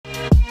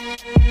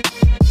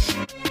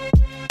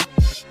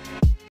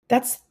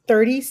That's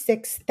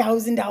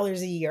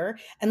 $36,000 a year.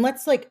 And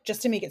let's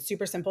just to make it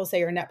super simple, say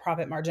your net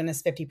profit margin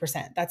is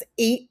 50%. That's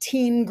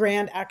 18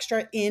 grand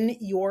extra in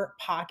your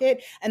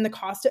pocket. And the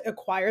cost to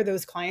acquire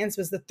those clients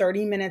was the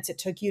 30 minutes it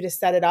took you to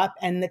set it up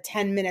and the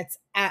 10 minutes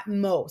at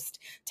most,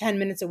 10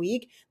 minutes a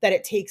week that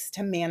it takes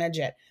to manage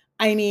it.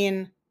 I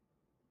mean,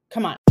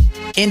 come on.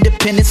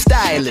 Independent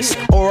stylist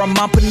or a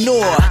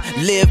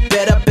mompreneur. Live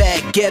better,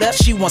 back, get up.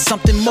 She wants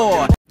something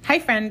more. Hi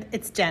friend,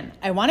 it's Jen.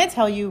 I want to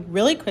tell you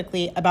really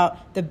quickly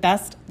about the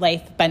Best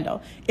Life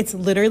Bundle. It's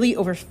literally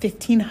over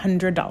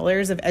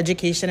 $1,500 of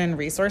education and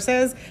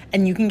resources,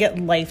 and you can get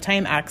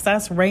lifetime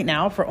access right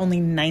now for only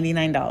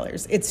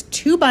 $99. It's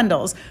 2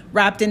 bundles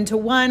wrapped into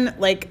one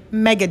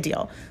mega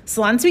deal.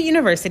 Salon Suite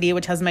University,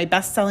 which has my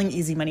best-selling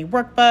Easy Money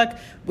workbook,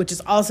 which is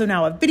also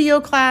now a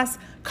video class,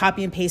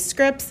 copy and paste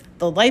scripts,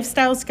 the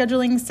lifestyle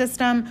scheduling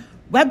system,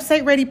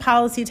 website-ready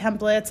policy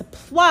templates,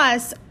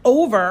 plus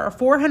over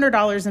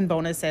 $400 in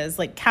bonuses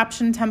like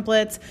caption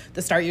templates,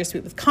 the Start Your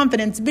Suite with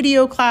Confidence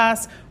video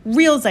class,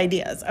 Reels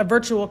Ideas, a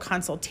virtual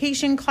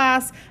consultation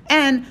class,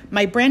 and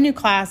my brand new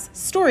class,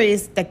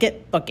 Stories That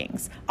Get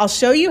Bookings. I'll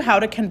show you how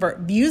to convert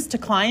views to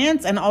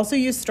clients and also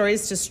use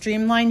stories to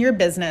streamline your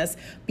business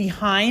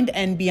behind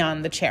and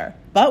beyond the chair.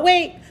 But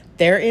wait,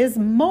 there is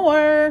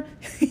more.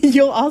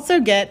 You'll also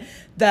get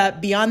the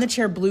Beyond the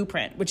Chair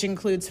Blueprint, which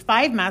includes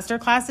 5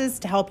 masterclasses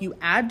to help you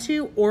add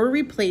to or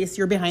replace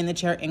your behind the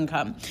chair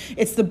income.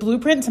 It's the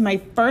blueprint to my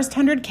first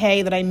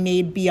 100K that I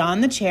made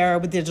beyond the chair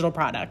with digital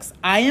products.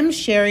 I am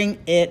sharing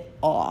it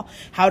all.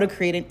 How to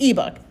create an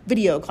ebook,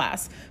 video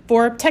class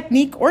for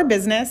technique or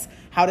business,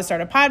 how to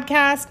start a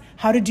podcast,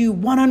 how to do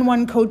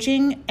one-on-one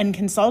coaching and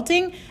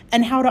consulting,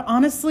 and how to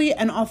honestly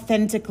and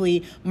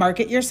authentically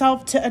market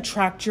yourself to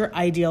attract your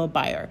ideal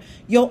buyer.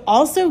 You'll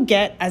also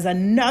get, as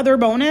another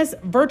bonus,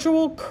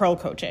 virtual curl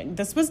coaching.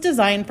 This was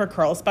designed for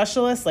curl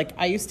specialists like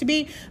I used to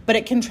be, but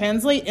it can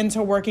translate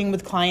into working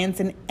with clients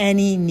in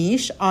any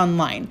niche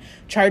online.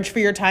 Charge for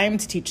your time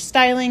to teach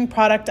styling,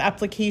 product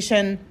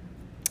application,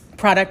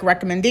 product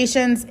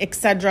recommendations,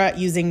 etc.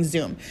 using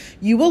Zoom.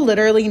 You will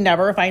literally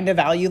never find a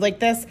value like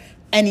this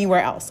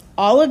anywhere else.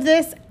 All of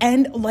this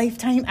and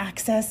lifetime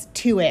access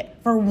to it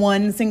for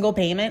one single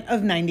payment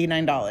of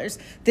 $99.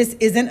 This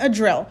isn't a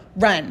drill.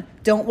 Run,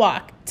 don't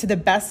walk to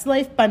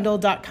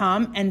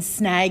thebestlifebundle.com and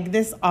snag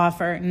this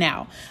offer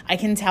now. I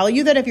can tell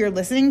you that if you're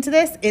listening to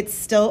this, it's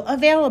still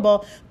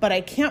available, but I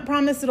can't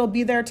promise it'll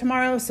be there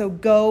tomorrow, so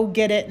go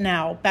get it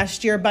now.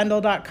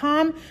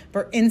 bestyearbundle.com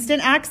for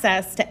instant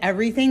access to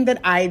everything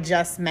that I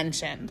just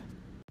mentioned.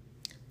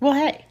 Well,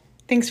 hey,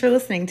 thanks for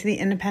listening to the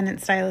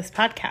Independent Stylist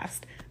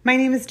Podcast. My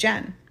name is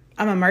Jen.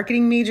 I'm a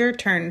marketing major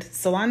turned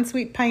salon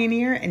suite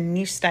pioneer and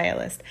niche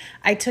stylist.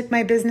 I took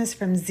my business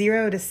from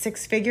 0 to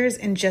 6 figures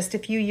in just a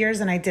few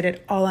years, and I did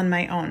it all on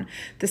my own.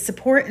 The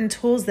support and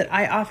tools that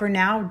I offer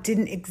now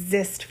didn't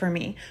exist for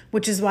me,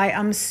 which is why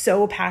I'm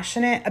so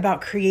passionate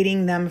about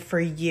creating them for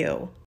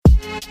you.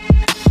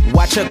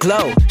 Watch her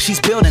glow, she's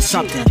building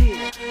something.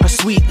 Her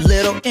sweet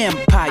little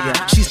empire,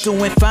 she's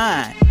doing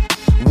fine.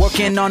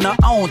 Working on her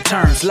own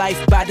terms,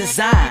 life by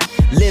design.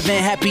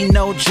 Living happy,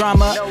 no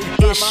drama,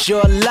 it's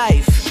your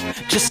life.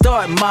 Just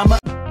start, mama.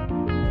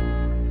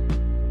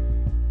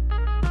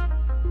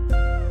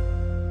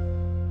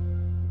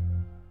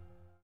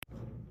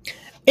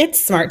 It's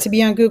smart to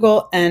be on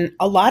Google, and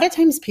a lot of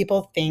times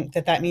people think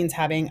that means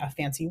having a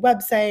fancy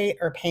website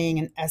or paying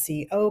an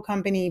SEO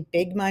company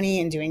big money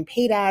and doing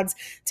paid ads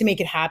to make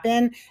it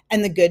happen.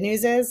 And the good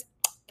news is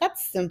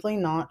that's simply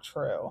not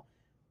true.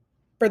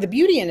 For the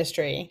beauty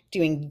industry,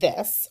 doing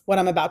this, what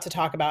I'm about to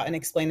talk about and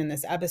explain in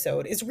this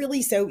episode, is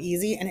really so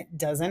easy and it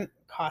doesn't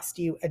cost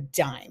you a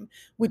dime,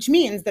 which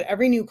means that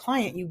every new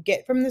client you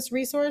get from this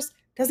resource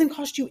doesn't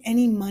cost you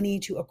any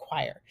money to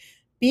acquire.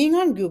 Being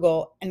on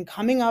Google and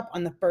coming up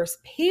on the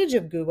first page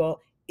of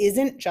Google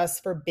isn't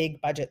just for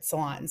big budget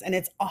salons, and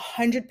it's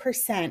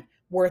 100%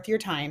 worth your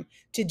time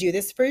to do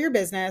this for your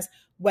business,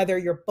 whether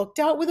you're booked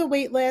out with a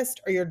wait list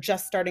or you're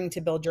just starting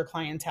to build your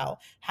clientele.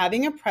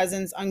 Having a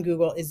presence on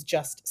Google is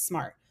just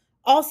smart.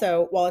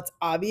 Also, while it's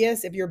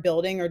obvious if you're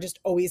building or just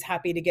always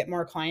happy to get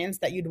more clients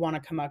that you'd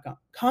want to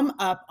come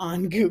up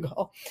on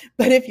Google.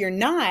 But if you're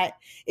not,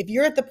 if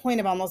you're at the point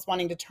of almost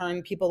wanting to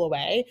turn people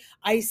away,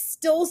 I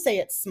still say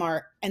it's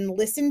smart, and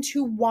listen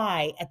to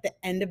why at the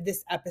end of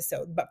this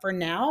episode. But for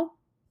now,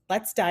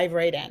 let's dive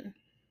right in.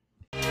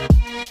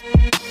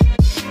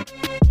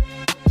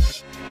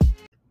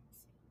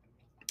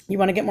 You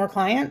want to get more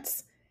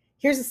clients?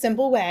 Here's a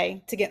simple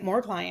way to get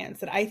more clients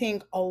that I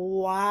think a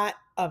lot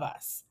of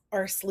us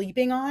are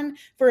sleeping on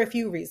for a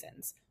few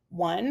reasons.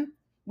 1,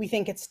 we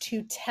think it's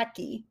too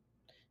techy.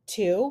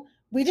 2,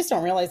 we just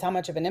don't realize how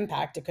much of an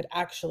impact it could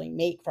actually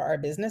make for our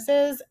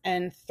businesses.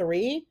 And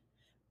 3,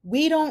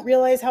 we don't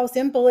realize how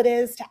simple it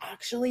is to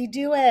actually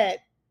do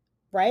it,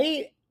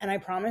 right? And I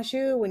promise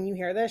you, when you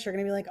hear this, you're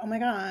going to be like, oh my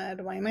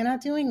God, why am I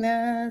not doing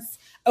this?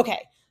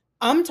 Okay,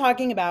 I'm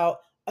talking about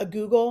a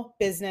Google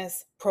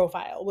business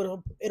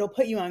profile. It'll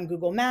put you on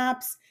Google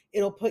Maps.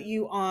 It'll put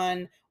you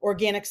on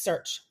organic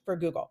search for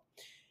Google.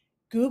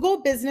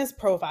 Google Business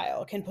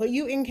Profile can put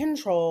you in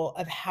control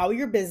of how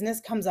your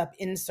business comes up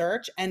in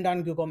search and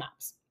on Google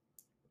Maps.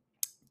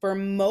 For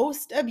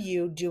most of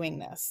you doing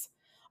this,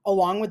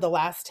 along with the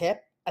last tip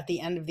at the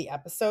end of the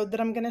episode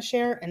that I'm going to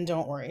share, and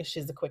don't worry,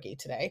 she's a quickie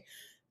today.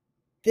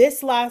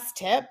 This last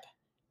tip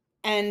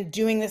and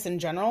doing this in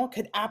general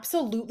could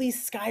absolutely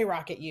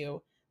skyrocket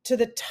you to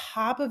the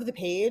top of the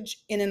page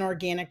in an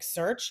organic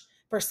search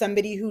for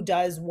somebody who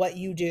does what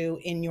you do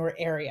in your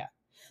area.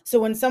 So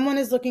when someone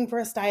is looking for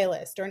a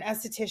stylist or an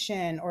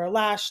esthetician or a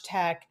lash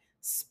tech,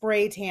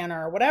 spray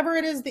tanner, whatever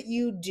it is that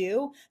you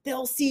do,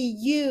 they'll see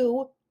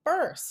you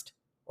first,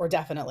 or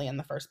definitely in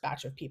the first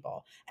batch of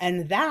people.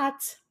 And that,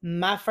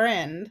 my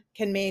friend,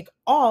 can make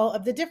all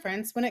of the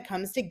difference when it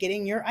comes to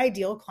getting your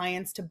ideal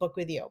clients to book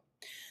with you.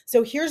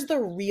 So here's the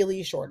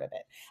really short of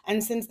it.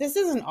 And since this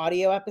is an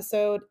audio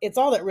episode, it's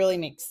all that really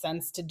makes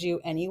sense to do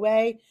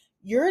anyway.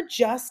 You're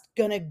just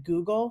going to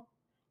Google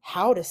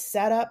how to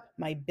set up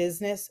my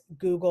business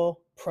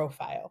Google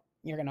profile.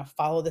 You're going to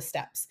follow the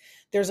steps.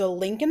 There's a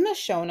link in the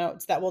show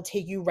notes that will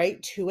take you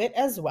right to it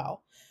as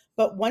well.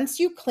 But once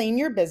you claim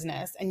your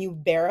business and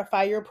you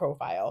verify your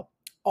profile,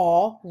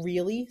 all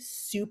really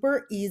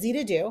super easy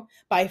to do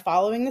by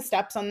following the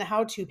steps on the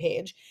how-to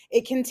page,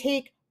 it can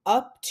take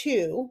up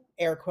to,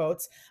 air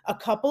quotes, a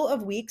couple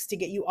of weeks to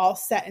get you all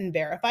set and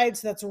verified.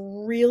 So that's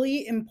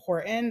really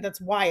important.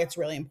 That's why it's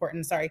really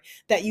important,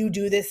 that you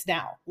do this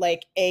now,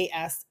 like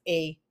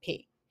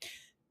ASAP.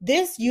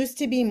 This used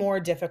to be more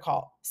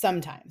difficult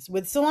sometimes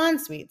with Salon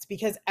Suites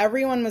because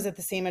everyone was at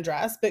the same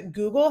address, but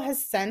Google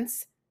has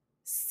since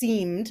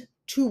seemed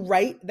to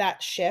right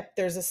that ship.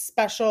 There's a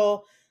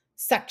special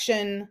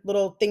section,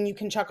 little thing you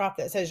can check off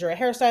that says you're a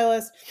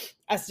hairstylist,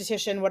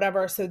 esthetician,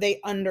 whatever. So they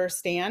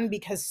understand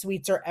because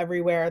suites are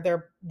everywhere.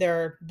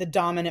 They're the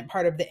dominant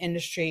part of the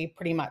industry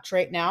pretty much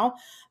right now.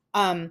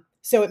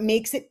 So it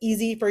makes it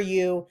easy for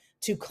you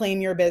to claim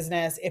your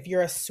business if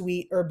you're a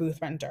suite or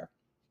booth renter.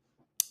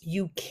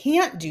 You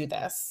can't do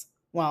this,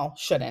 well,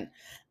 shouldn't,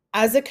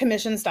 as a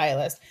commission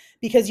stylist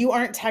because you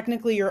aren't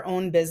technically your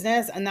own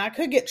business, and that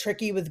could get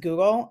tricky with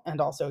Google and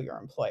also your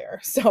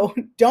employer. So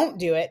don't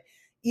do it.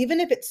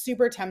 Even if it's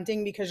super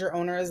tempting because your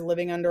owner is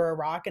living under a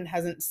rock and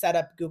hasn't set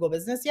up Google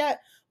Business yet,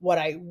 what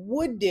I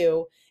would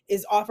do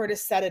is offer to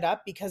set it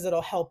up because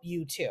it'll help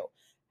you too.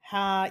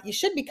 You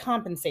should be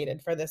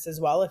compensated for this as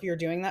well if you're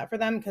doing that for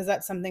them, because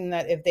that's something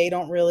that if they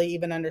don't really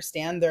even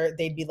understand,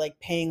 they'd be like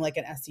paying like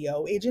an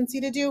SEO agency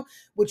to do,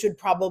 which would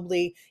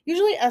probably,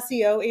 usually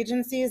SEO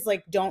agencies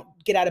like don't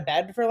get out of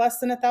bed for less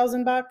than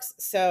 $1,000.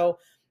 So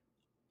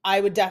I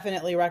would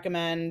definitely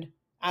recommend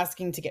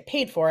asking to get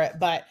paid for it,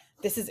 but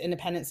this is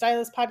Independent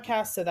Stylist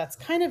Podcast, so that's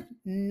kind of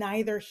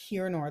neither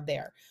here nor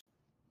there.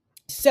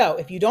 So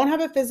if you don't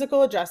have a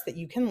physical address that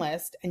you can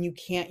list and you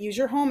can't use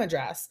your home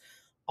address,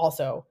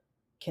 also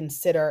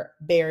consider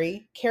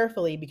very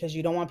carefully because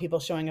you don't want people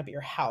showing up at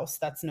your house.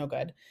 That's no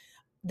good.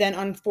 Then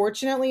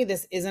unfortunately,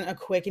 this isn't a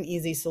quick and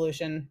easy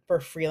solution for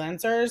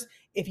freelancers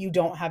if you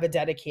don't have a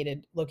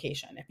dedicated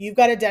location. If you've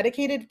got a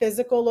dedicated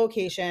physical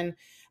location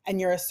and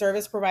you're a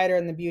service provider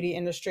in the beauty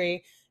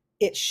industry,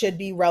 it should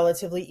be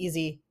relatively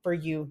easy for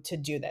you to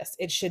do this.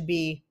 It should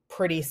be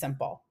pretty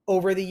simple.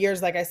 Over the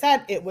years, like I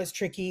said, it was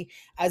tricky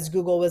as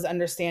Google was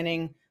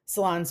understanding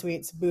salon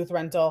suites, booth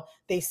rental.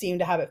 They seem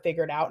to have it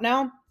figured out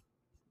now.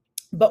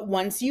 But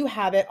once you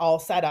have it all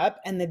set up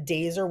and the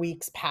days or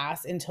weeks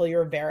pass until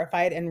you're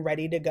verified and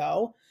ready to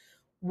go,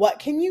 what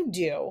can you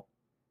do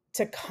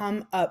to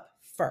come up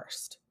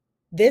first?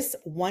 This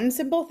one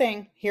simple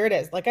thing, here it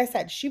is. Like I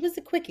said, she was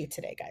a quickie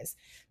today, guys.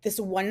 This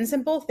one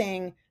simple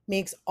thing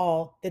makes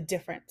all the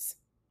difference.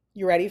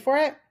 You ready for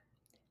it?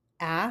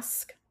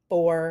 Ask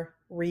for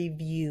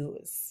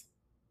reviews.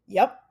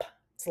 Yep,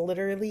 it's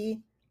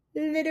literally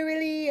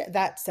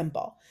that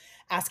simple.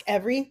 Ask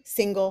every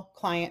single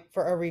client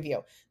for a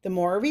review. The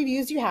more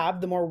reviews you have,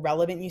 the more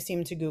relevant you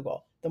seem to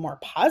Google. The more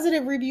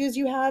positive reviews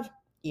you have,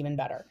 even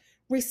better.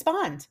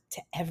 Respond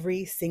to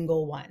every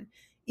single one.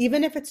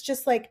 Even if it's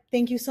just like,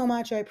 thank you so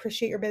much. I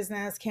appreciate your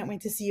business. Can't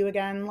wait to see you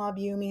again. Love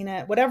you, mean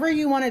it. Whatever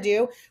you want to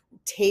do,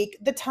 take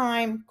the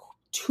time,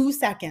 2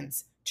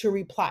 seconds to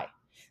reply.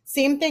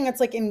 Same thing,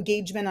 it's like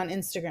engagement on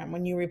Instagram.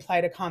 When you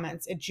reply to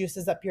comments, it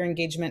juices up your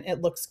engagement.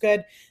 It looks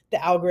good.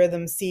 The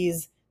algorithm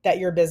sees that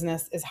your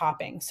business is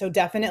hopping. So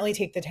definitely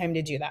take the time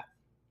to do that.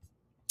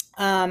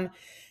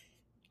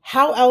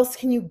 How else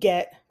can you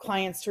get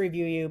clients to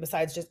review you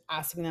besides just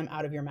asking them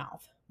out of your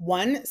mouth?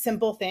 One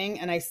simple thing,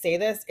 and I say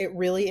this, it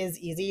really is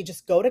easy.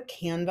 Just go to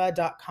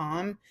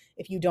canva.com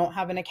if you don't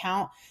have an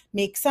account.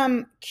 Make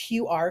some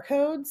QR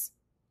codes.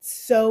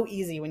 So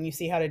easy when you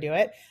see how to do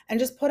it, and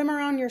just put them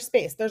around your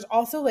space. There's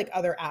also like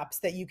other apps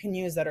that you can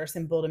use that are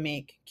simple to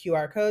make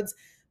QR codes.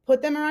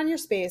 Put them around your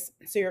space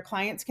so your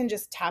clients can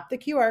just tap the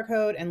QR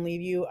code and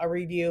leave you a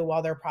review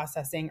while they're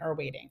processing or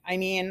waiting. I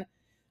mean,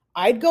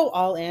 I'd go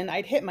all in.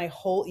 I'd hit my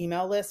whole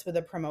email list with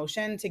a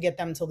promotion to get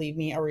them to leave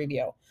me a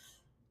review.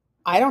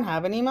 I don't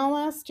have an email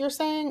list, you're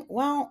saying?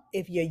 Well,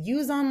 if you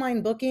use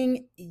online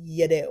booking,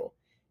 you do.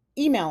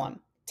 Email them.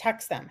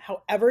 text them,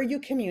 however you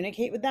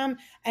communicate with them,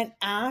 and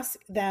ask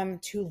them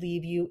to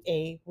leave you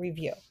a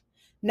review.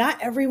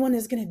 Not everyone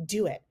is going to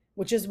do it,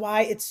 which is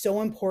why it's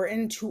so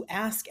important to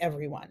ask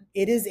everyone.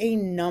 It is a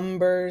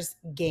numbers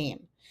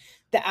game.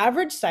 The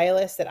average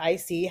stylist that I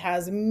see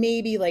has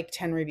maybe like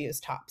 10 reviews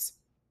tops.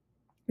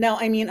 Now,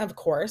 I mean, of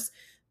course,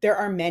 there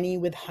are many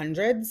with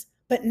hundreds,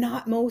 but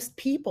not most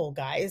people,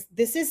 guys.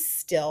 This is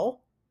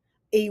still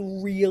a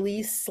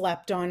really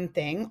slept on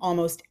thing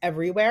almost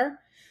everywhere.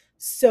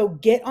 So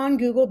get on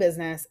Google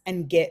Business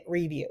and get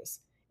reviews.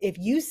 If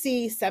you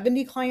see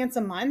 70 clients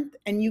a month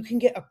and you can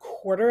get a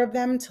quarter of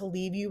them to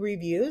leave you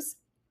reviews,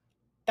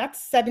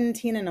 that's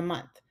 17 in a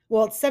month.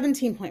 Well, it's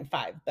 17.5,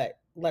 but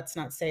let's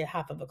not say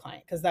half of a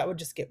client because that would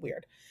just get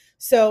weird.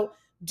 So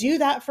do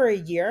that for a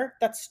year.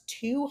 That's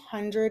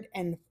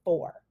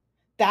 204.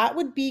 That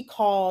would be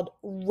called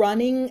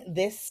running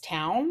this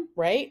town,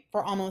 right?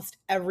 For almost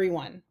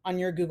everyone on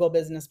your Google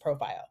Business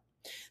profile.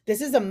 This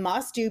is a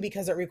must do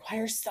because it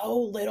requires so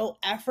little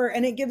effort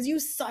and it gives you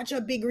such a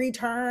big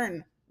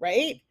return,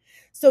 right?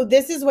 So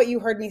this is what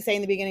you heard me say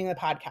in the beginning of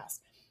the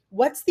podcast.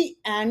 What's the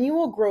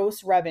annual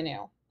gross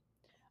revenue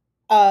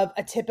of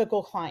a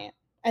typical client?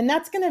 And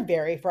that's going to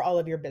vary for all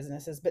of your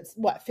businesses, but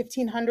what,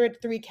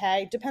 1,500,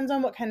 3K, depends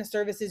on what kind of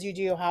services you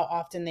do, how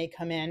often they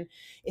come in.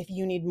 If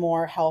you need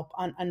more help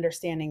on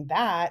understanding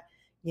that,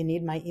 you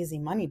need my Easy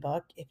Money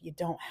book. If you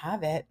don't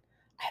have it,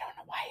 I don't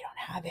know why you don't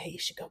have it. You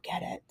should go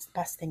get it. It's the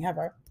best thing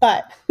ever.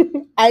 But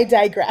I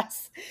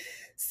digress.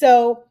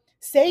 So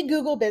say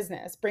Google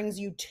Business brings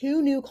you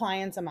 2 new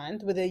clients a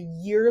month with a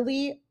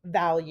yearly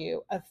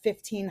value of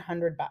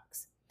 $1,500.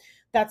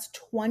 That's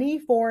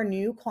 24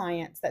 new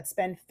clients that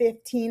spend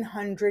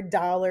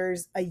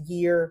 $1,500 a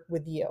year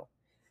with you.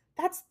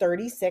 That's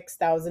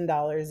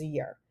 $36,000 a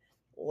year.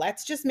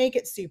 Let's just make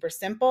it super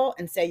simple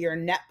and say your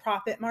net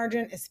profit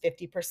margin is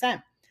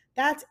 50%.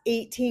 That's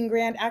 18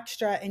 grand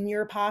extra in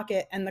your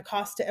pocket. And the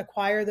cost to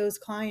acquire those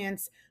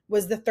clients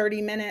was the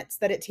 30 minutes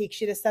that it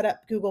takes you to set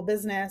up Google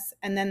Business.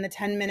 And then the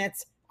 10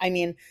 minutes,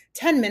 10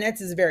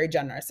 minutes is very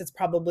generous. It's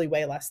probably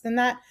way less than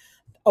that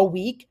a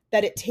week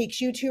that it takes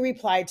you to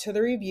reply to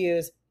the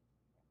reviews,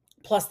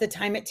 plus the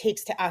time it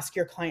takes to ask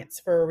your clients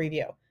for a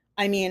review.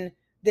 I mean,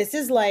 this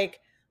is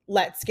like,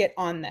 let's get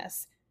on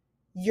this.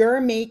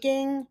 You're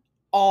making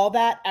all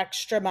that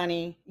extra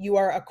money. You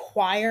are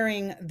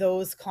acquiring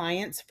those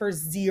clients for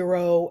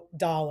 $0.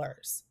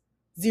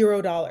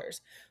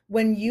 $0.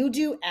 When you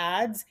do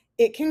ads,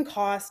 it can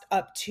cost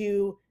up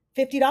to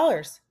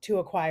 $50 to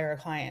acquire a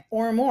client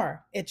or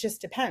more. It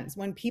just depends.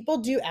 When people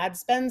do ad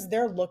spends,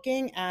 they're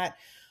looking at,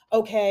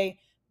 okay,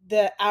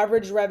 the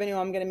average revenue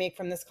I'm going to make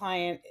from this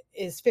client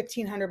is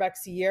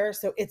 $1,500 a year.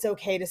 So it's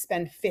okay to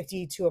spend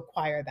 $50 to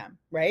acquire them,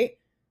 right?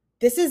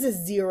 This is a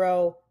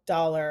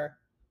 $0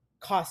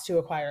 cost to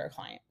acquire a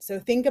client. So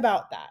think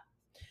about that.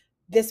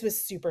 This was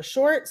super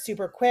short,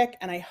 super quick,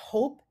 and I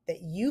hope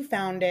that you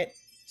found it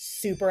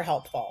super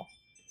helpful.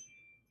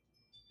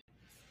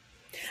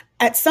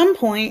 At some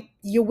point,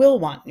 you will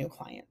want new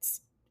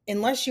clients.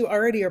 Unless you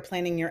already are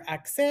planning your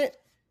exit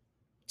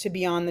to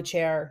beyond the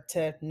chair,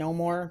 to no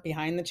more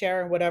behind the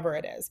chair, whatever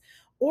it is.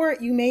 Or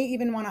you may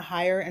even want to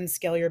hire and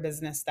scale your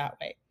business that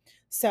way.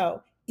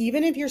 So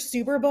even if you're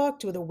super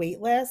booked with a wait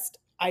list,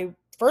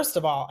 first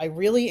of all, I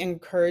really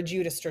encourage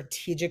you to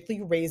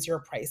strategically raise your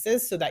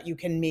prices so that you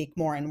can make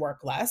more and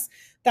work less.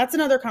 That's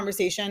another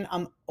conversation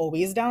I'm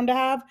always down to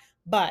have.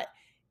 But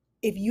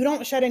if you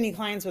don't shed any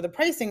clients with a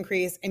price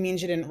increase, it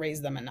means you didn't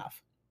raise them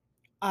enough.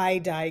 I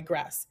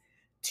digress.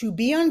 To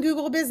be on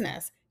Google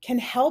Business can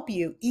help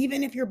you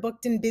even if you're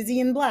booked and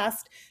busy and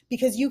blessed,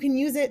 because you can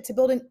use it to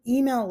build an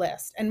email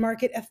list and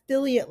market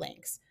affiliate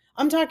links.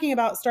 I'm talking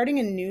about starting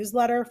a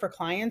newsletter for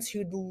clients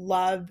who'd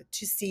love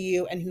to see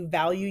you and who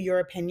value your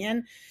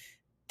opinion.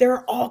 There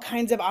are all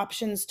kinds of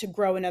options to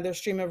grow another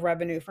stream of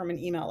revenue from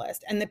an email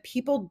list, and the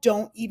people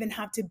don't even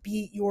have to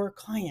be your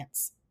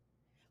clients.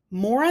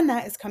 More on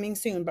that is coming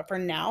soon, but for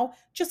now,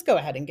 just go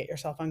ahead and get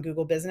yourself on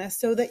Google Business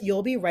so that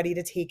you'll be ready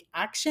to take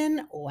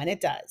action when it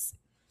does.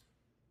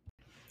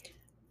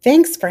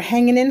 Thanks for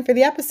hanging in for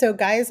the episode,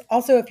 guys.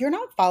 Also, if you're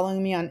not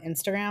following me on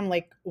Instagram,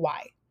 like,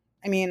 why?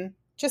 I mean,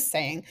 just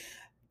saying.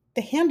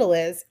 The handle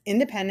is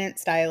Independent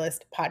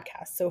Stylist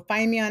Podcast. So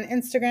find me on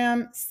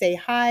Instagram, say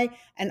hi.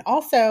 And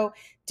also,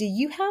 do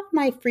you have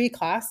my free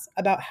class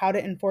about how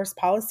to enforce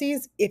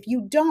policies? If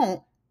you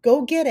don't,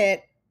 go get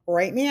it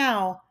right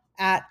now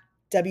at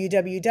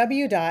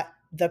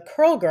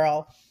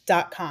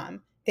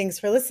www.thecurlgirl.com. Thanks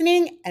for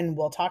listening, and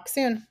we'll talk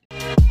soon.